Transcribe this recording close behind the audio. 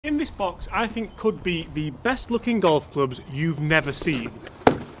this box I think could be the best looking golf clubs you've never seen,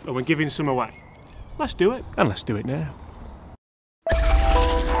 and we're giving some away. Let's do it, and let's do it now.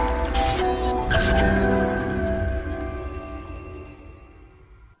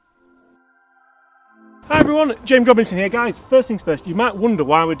 Hi everyone, James Robinson here. Guys, first things first, you might wonder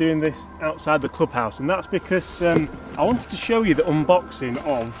why we're doing this outside the clubhouse, and that's because I wanted to show you the unboxing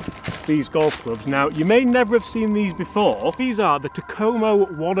of these golf clubs. Now, you may never have seen these before. These are the Takomo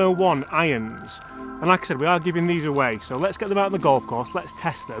 101 irons, and like I said, we are giving these away, so let's get them out on the golf course, let's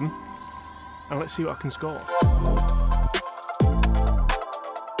test them, and let's see what I can score.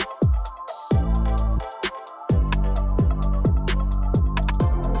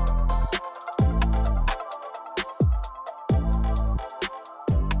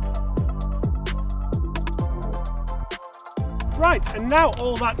 Right, and now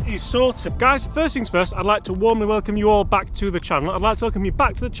all that is sorted. Guys, first things first, I'd like to warmly welcome you all back to the channel. I'd like to welcome you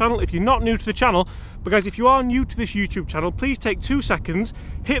back to the channel if you're not new to the channel. But guys, if you are new to this YouTube channel, please take 2 seconds,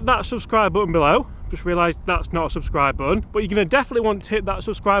 hit that subscribe button below. Just realised that's not a subscribe button, but you're going to definitely want to hit that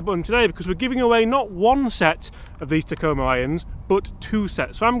subscribe button today because we're giving away not 1 set of these Takomo irons, but 2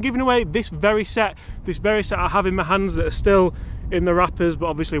 sets. So I'm giving away this very set I have in my hands that are still in the wrappers, but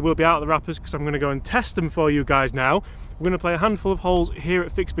obviously will be out of the wrappers because I'm going to go and test them for you guys now. We're going to play a handful of holes here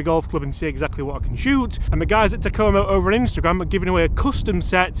at Fixby Golf Club and see exactly what I can shoot. And the guys at Takomo over on Instagram are giving away a custom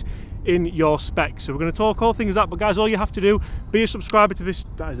set in your spec. So we're going to talk all things that, but guys, all you have to do, be a subscriber to this.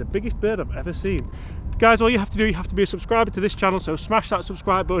 That is the biggest bird I've ever seen. Guys, all you have to do, you have to be a subscriber to this channel, so smash that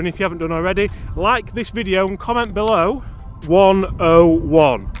subscribe button if you haven't done already. Like this video and comment below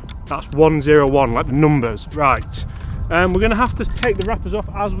 101. That's 101, like the numbers. Right. We're going to have to take the wrappers off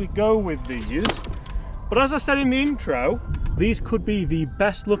as we go with these. But as I said in the intro, these could be the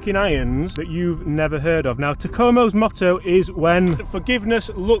best looking irons that you've never heard of. Now, Takomo's motto is when forgiveness,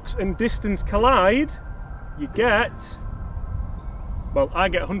 looks and distance collide, you get, well, I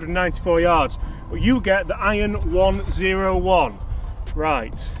get 194 yards, but you get the iron 101.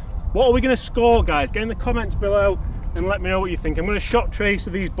 Right, what are we going to score, guys? Get in the comments below and let me know what you think. I'm going to shot trace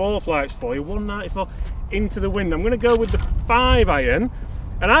of these ball flights for you, 194 into the wind. I'm going to go with the 5 iron.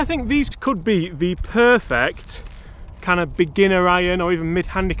 And I think these could be the perfect kind of beginner iron or even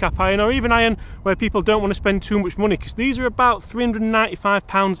mid-handicap iron or even iron where people don't want to spend too much money, because these are about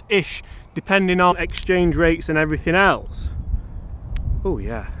 £395-ish depending on exchange rates and everything else. Oh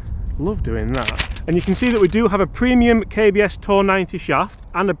yeah, love doing that. And you can see that we do have a premium KBS Tour 90 shaft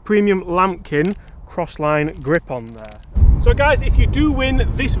and a premium Lampkin crossline grip on there. So guys, if you do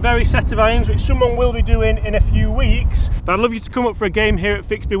win this very set of irons, which someone will be doing in a few weeks, but I'd love you to come up for a game here at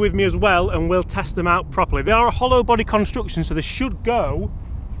Fixby with me as well, and we'll test them out properly. They are a hollow body construction, so they should go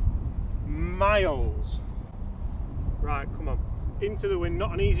miles. Right, come on, into the wind,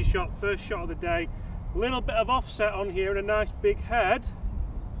 not an easy shot, first shot of the day. A little bit of offset on here and a nice big head.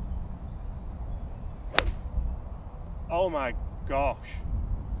 Oh my gosh.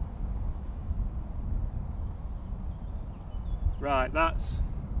 Right, that's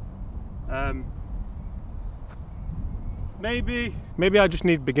maybe I just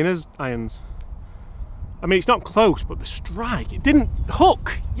need beginners irons. I mean, it's not close, but the strike, it didn't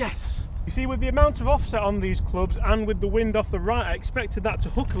hook. Yes, you see, with the amount of offset on these clubs and with the wind off the right, I expected that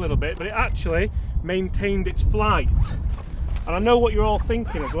to hook a little bit, but it actually maintained its flight. And I know what you're all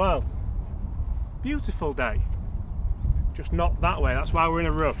thinking as well. Beautiful day, just not that way. That's why we're in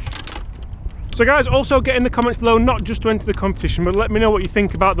a rush. So guys, also get in the comments below, not just to enter the competition, but let me know what you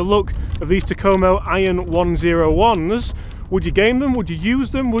think about the look of these Takomo Iron 101s. Would you game them? Would you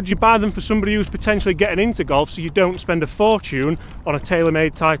use them? Would you buy them for somebody who's potentially getting into golf so you don't spend a fortune on a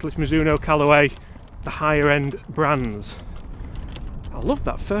TaylorMade, Titleist, Mizuno, Callaway, the higher end brands? I love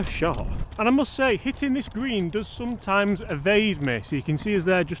that first shot. And I must say, hitting this green does sometimes evade me. So you can see us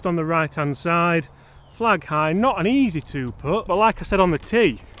there just on the right hand side, flag high, not an easy 2-putt, but like I said on the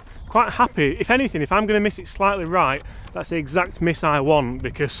tee, quite happy. If anything, if I'm going to miss it slightly right, that's the exact miss I want,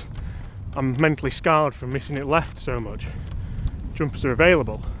 because I'm mentally scarred from missing it left so much. Jumpers are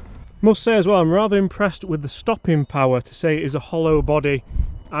available. Must say as well, I'm rather impressed with the stopping power to say it is a hollow body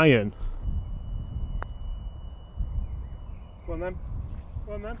iron. Go on then,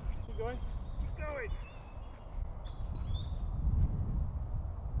 go on then, keep going, keep going.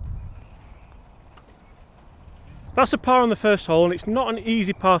 That's a par on the first hole, and it's not an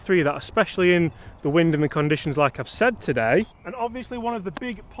easy par 3 that, especially in the wind and the conditions like I've said today. And obviously one of the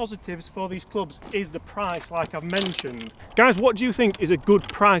big positives for these clubs is the price, like I've mentioned. Guys, what do you think is a good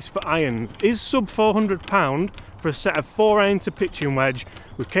price for irons? Is sub £400 for a set of 4-iron to pitching wedge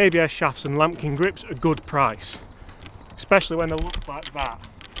with KBS shafts and Lampkin grips a good price? Especially when they look like that.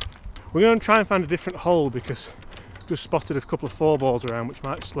 We're going to try and find a different hole because I've just spotted a couple of 4-balls around which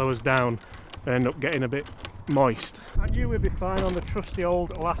might slow us down and end up getting a bit moist. I knew we'd be fine on the trusty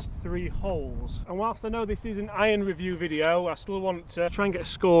old last 3 holes, and whilst I know this is an iron review video, I still want to try and get a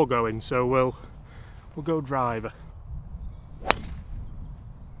score going, so we'll go driver.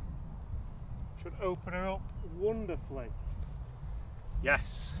 Should open her up wonderfully.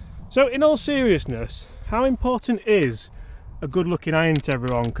 Yes. So in all seriousness, how important is a good looking iron to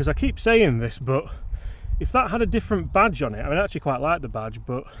everyone? Because I keep saying this, but if that had a different badge on it, I mean I actually quite like the badge,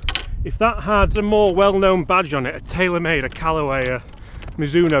 but if that had a more well-known badge on it, a TaylorMade, a Callaway, a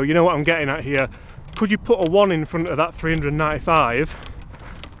Mizuno, you know what I'm getting at here, could you put a 1 in front of that 395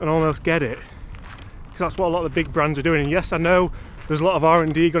 and almost get it? Because that's what a lot of the big brands are doing. And yes, I know there's a lot of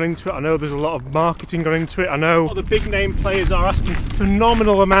R&D gone into it, I know there's a lot of marketing gone into it, I know the big name players are asking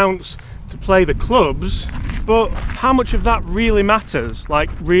phenomenal amounts to play the clubs, but how much of that really matters?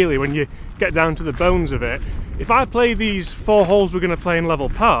 Like really, when you get down to the bones of it, if I play these 4 holes we're going to play in level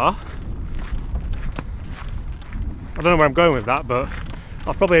par, I don't know where I'm going with that, but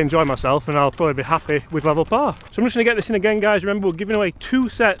I'll probably enjoy myself and I'll probably be happy with level par. So I'm just going to get this in again, guys. Remember, we're giving away 2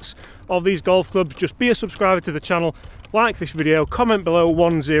 sets of these golf clubs. Just be a subscriber to the channel, like this video, comment below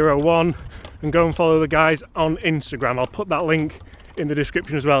 101, and go and follow the guys on Instagram. I'll put that link in the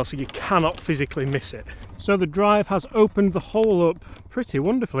description as well, so you cannot physically miss it. So the drive has opened the hole up pretty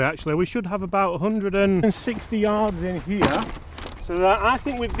wonderfully actually. We should have about 160 yards in here. So that, I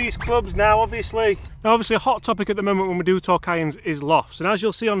think with these clubs now, obviously a hot topic at the moment when we do talk irons is lofts, and as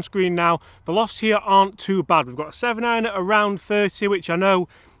you'll see on screen now, the lofts here aren't too bad. We've got a 7 iron at around 30, which I know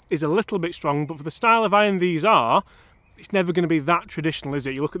is a little bit strong, but for the style of iron these are, it's never going to be that traditional, is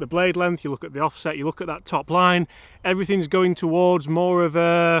it? You look at the blade length, you look at the offset, you look at that top line, everything's going towards more of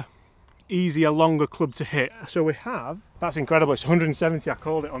a easier, longer club to hit. So we have, that's incredible, it's 170, I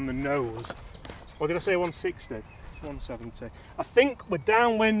called it on the nose. Or did I say 160? 170. I think we're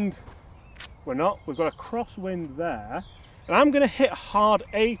downwind, we're not, we've got a crosswind there, and I'm going to hit a hard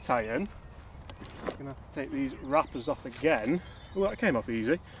 8 iron. I'm going to have to take these wrappers off again. Well, that came off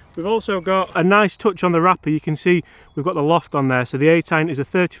easy. We've also got a nice touch on the wrapper. You can see we've got the loft on there. So the 8 iron is a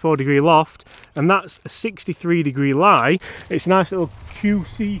 34-degree loft, and that's a 63-degree lie. It's a nice little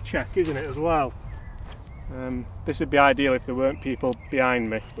QC check, isn't it, as well? This would be ideal if there weren't people behind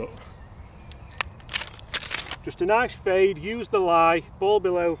me, but just a nice fade. Use the lie, ball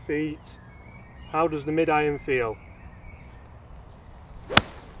below feet. How does the mid iron feel?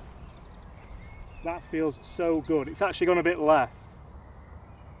 That feels so good. It's actually gone a bit left.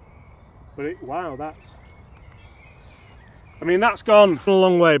 But wow, I mean, that's gone a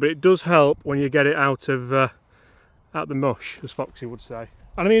long way, but it does help when you get it out of the mush, as Foxy would say.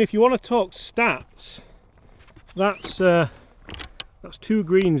 And I mean, if you want to talk stats, that's 2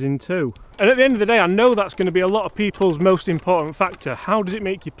 greens in 2. And at the end of the day, I know that's going to be a lot of people's most important factor. How does it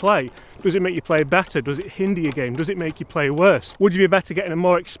make you play? Does it make you play better? Does it hinder your game? Does it make you play worse? Would you be better getting a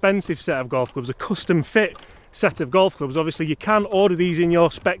more expensive set of golf clubs, a custom fit set of golf clubs? Obviously you can order these in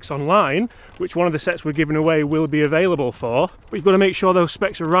your specs online, which one of the sets we're giving away will be available for, but you've got to make sure those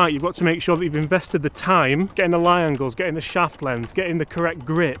specs are right. You've got to make sure that you've invested the time getting the lie angles, getting the shaft length, getting the correct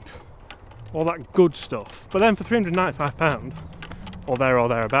grip, all that good stuff. But then for £395 or there or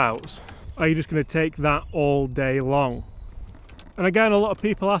thereabouts, are you just going to take that all day long? And again, a lot of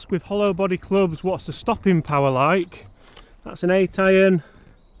people ask, with hollow body clubs, what's the stopping power like? That's an 8 iron,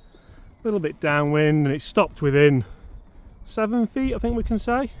 a little bit downwind, and it's stopped within 7 feet, I think we can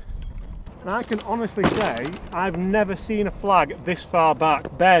say. And I can honestly say I've never seen a flag this far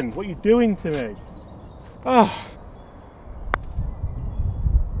back. Ben, what are you doing to me? Oh,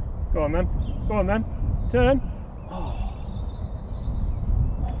 go on then, go on then, turn. Oh.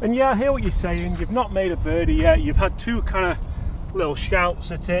 And yeah, I hear what you're saying, you've not made a birdie yet, you've had 2 kind of little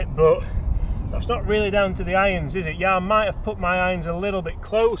shouts at it, but that's not really down to the irons, is it? Yeah, I might have put my irons a little bit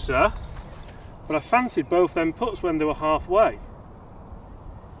closer, but I fancied both them putts when they were halfway.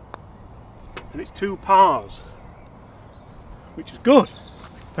 And it's 2 pars, which is good,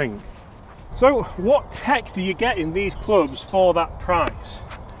 I think. So what tech do you get in these clubs for that price?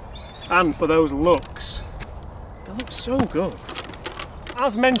 And for those looks? They look so good.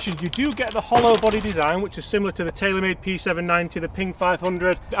 As mentioned, you do get the hollow body design, which is similar to the TaylorMade P790, the Ping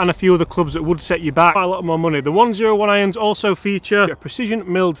 500, and a few other clubs that would set you back quite a lot more money. The 101 irons also feature a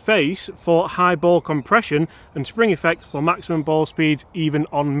precision milled face for high ball compression and spring effect for maximum ball speeds even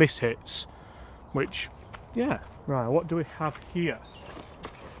on mishits. Which, yeah, right, what do we have here?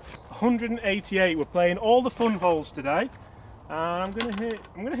 188, we're playing all the fun holes today. And I'm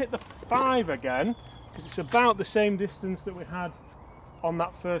gonna hit the 5 again, because it's about the same distance that we had on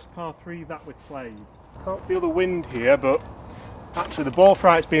that first par 3 that we played. Can't feel the wind here, but actually the ball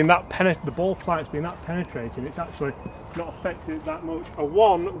flight's being that penetrating, it's actually not affected it that much. A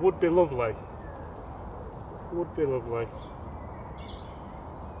 1 would be lovely. Would be lovely.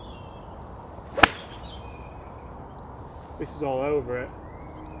 This is all over it.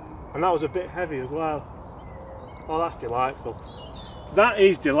 And that was a bit heavy as well. Oh, that's delightful. That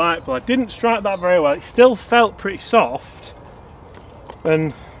is delightful. I didn't strike that very well. It still felt pretty soft.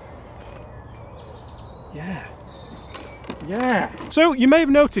 And yeah. So you may have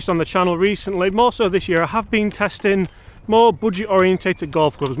noticed on the channel recently, more so this year, I have been testing more budget orientated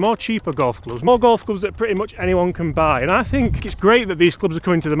golf clubs, more cheaper golf clubs, more golf clubs that pretty much anyone can buy. And I think it's great that these clubs are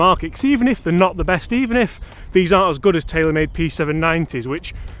coming to the market, because even if they're not the best, even if these aren't as good as TaylorMade P790s,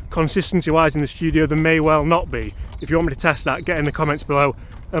 which consistency wise in the studio they may well not be, if you want me to test that, get in the comments below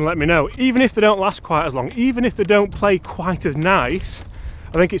and let me know. Even if they don't last quite as long, even if they don't play quite as nice,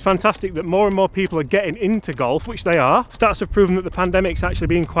 I think it's fantastic that more and more people are getting into golf, which they are. Stats have proven that the pandemic's actually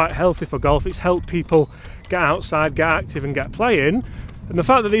been quite healthy for golf. It's helped people get outside, get active and get playing. And the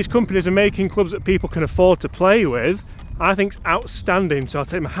fact that these companies are making clubs that people can afford to play with, I think is outstanding. So I'll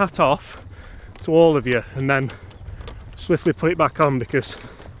take my hat off to all of you and then swiftly put it back on because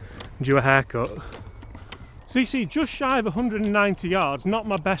I'm due a haircut. So you see, just shy of 190 yards, not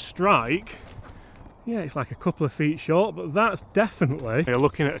my best strike. Yeah, it's like a couple of feet short, but that's definitely, you're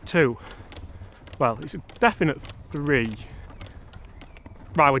looking at a 2. Well, it's a definite 3.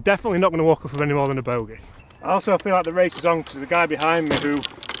 Right, we're definitely not going to walk off with any more than a bogey. I also feel like the race is on because the guy behind me who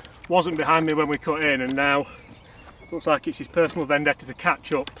wasn't behind me when we cut in, and now looks like it's his personal vendetta to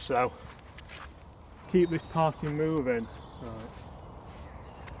catch up, so keep this party moving.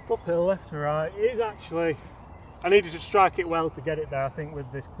 Right. Uphill, left to right. It is actually, I needed to strike it well to get it there, I think,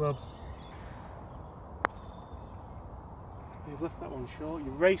 with this club. You've left that one short.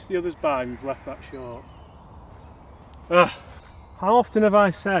 You raced the others by and you've left that short. How often have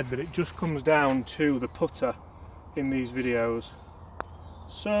I said that it just comes down to the putter in these videos?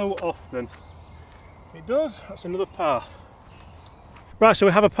 So often. It does. That's another par. Right, so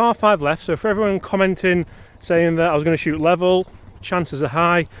we have a par 5 left. So for everyone commenting saying that I was going to shoot level, chances are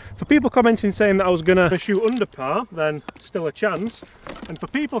high. For people commenting saying that I was going to shoot under par, then still a chance. And for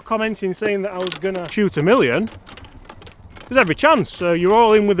people commenting saying that I was going to shoot a million, there's every chance, so you're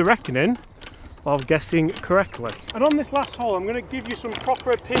all in with the reckoning of guessing correctly. And on this last hole, I'm going to give you some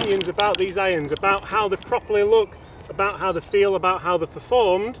proper opinions about these irons, about how they properly look, about how they feel, about how they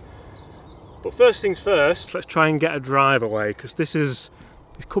performed. But first things first, let's try and get a drive away, because this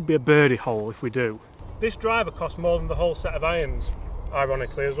could be a birdie hole if we do. This driver costs more than the whole set of irons,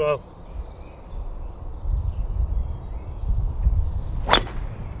 ironically as well.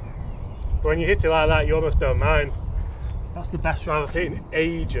 But when you hit it like that, you almost don't mind. That's the best drive I've hit in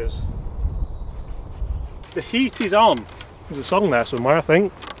ages. The heat is on. There's a song there somewhere, I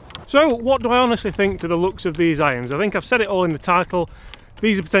think. So what do I honestly think to the looks of these irons? I think I've said it all in the title.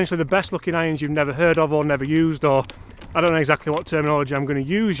 These are potentially the best looking irons you've never heard of or never used, or I don't know exactly what terminology I'm going to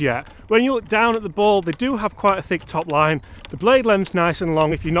use yet. When you look down at the ball, they do have quite a thick top line. The blade length's nice and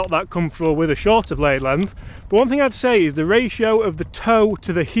long if you're not that comfortable with a shorter blade length. But one thing I'd say is the ratio of the toe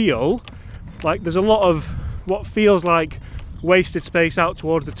to the heel, like there's a lot of what feels like wasted space out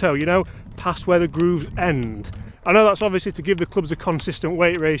towards the toe, you know, past where the grooves end. I know that's obviously to give the clubs a consistent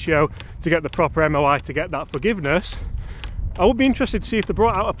weight ratio to get the proper MOI, to get that forgiveness. I would be interested to see if they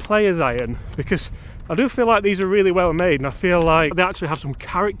brought out a player's iron, because I do feel like these are really well made and I feel like they actually have some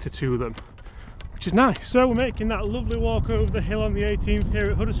character to them, which is nice. So we're making that lovely walk over the hill on the 18th here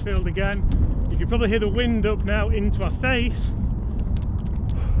at Huddersfield again. You can probably hear the wind up now into our face.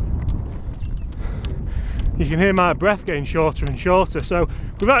 You can hear my breath getting shorter and shorter. So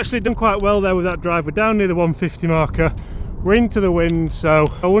we've actually done quite well there with that drive. We're down near the 150 marker. We're into the wind, so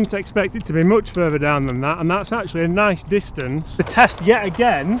I wouldn't expect it to be much further down than that, and that's actually a nice distance to test yet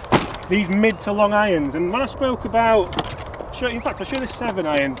again these mid to long irons. And when I spoke about, in fact I'll show this 7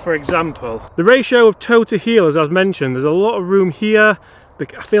 iron for example, the ratio of toe to heel, as I was mentioned, there's a lot of room here.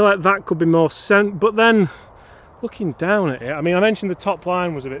 I feel like that could be more sent, but then looking down at it, I mean, I mentioned the top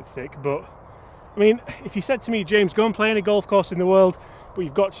line was a bit thick, but I mean, if you said to me, James, go and play any golf course in the world, but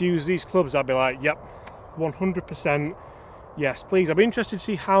you've got to use these clubs, I'd be like, yep, 100%, yes, please. I'd be interested to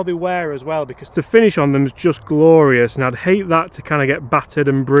see how they wear as well, because the finish on them is just glorious, and I'd hate that to kind of get battered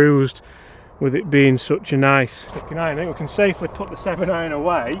and bruised with it being such a nice looking iron. I think we can safely put the 7 iron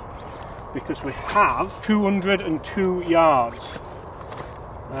away, because we have 202 yards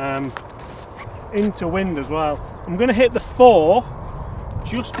into wind as well. I'm going to hit the 4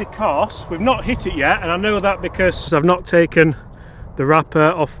 just because we've not hit it yet, and I know that because I've not taken the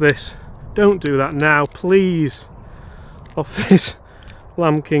wrapper off this. Don't do that now, please. Off this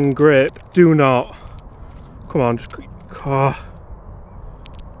Lamkin grip. Do not. Come on, just. Oh.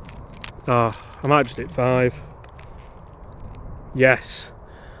 I might just hit 5. Yes.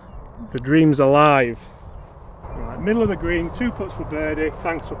 The dream's alive. Right, middle of the green, 2 putts for birdie.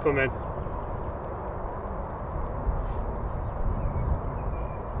 Thanks for coming.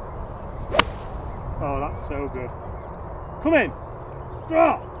 Oh, that's so good. Come in.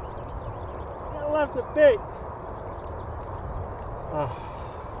 Oh. Get left a bit.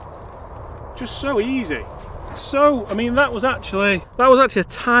 Oh. Just so easy. So, I mean, that was actually a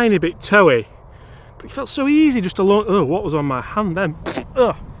tiny bit toey, but it felt so easy just to launch. Oh, what was on my hand then?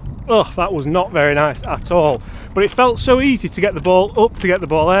 Oh, that was not very nice at all. But it felt so easy to get the ball up, to get the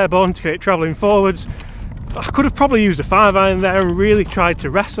ball airborne, to get it travelling forwards. I could have probably used a 5-iron there and really tried to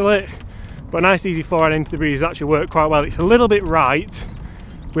wrestle it, but a nice easy 4-iron into the breeze actually worked quite well. It's a little bit right.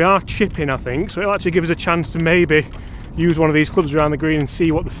 We are chipping, I think, so it'll actually give us a chance to maybe use one of these clubs around the green and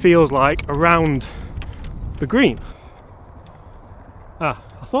see what the feel's like around the green. I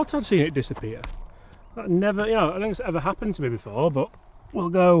thought I'd seen it disappear. That never, I don't think it's ever happened to me before, but we'll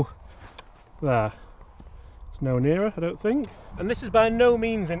go there. It's no nearer, I don't think. And this is by no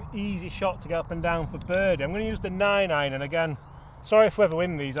means an easy shot to get up and down for birdie. I'm going to use the 9-iron, and again, sorry if we ever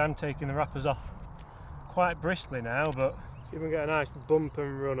win these, I'm taking the wrappers off quite briskly now, but see if we can get a nice bump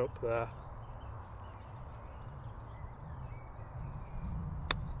and run up there.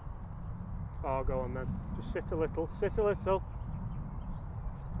 Oh, go on then. Just sit a little, sit a little.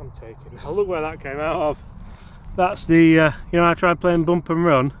 I'm taking that. Look where that came out of. That's the, I tried playing bump and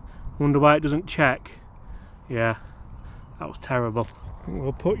run. Wonder why it doesn't check. Yeah, that was terrible.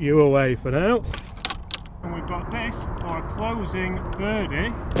 We'll put you away for now. And we've got this for a closing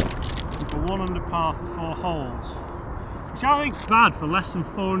birdie for 1 under par for 4 holes. Which I think is bad for less than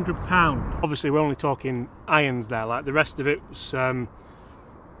 £400. Obviously we're only talking irons there, like the rest of it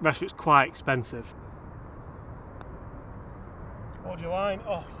was quite expensive. Hold your line.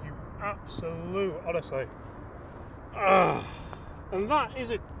 Oh, you absolute, honestly. And that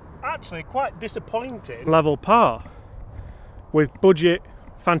is actually quite disappointing level par with budget,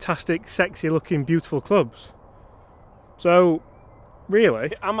 fantastic, sexy looking, beautiful clubs. So,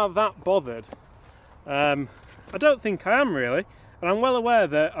 really, am I that bothered? I don't think I am really, and I'm well aware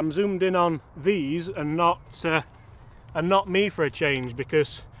that I'm zoomed in on these and not me for a change,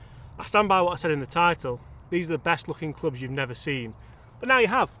 because I stand by what I said in the title. These are the best looking clubs you've never seen. But now you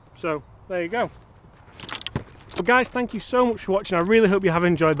have, so there you go. But guys, thank you so much for watching. I really hope you have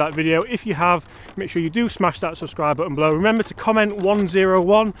enjoyed that video. If you have, make sure you do smash that subscribe button below. Remember to comment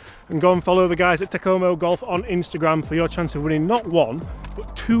 101 and go and follow the guys at Tacomo Golf on Instagram for your chance of winning not 1,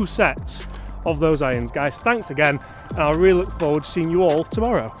 but 2 sets of those irons. Guys, thanks again, and I really look forward to seeing you all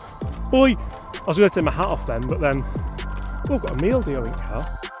tomorrow. Bye! I was going to take my hat off then, but then we've got a meal deal in Carl.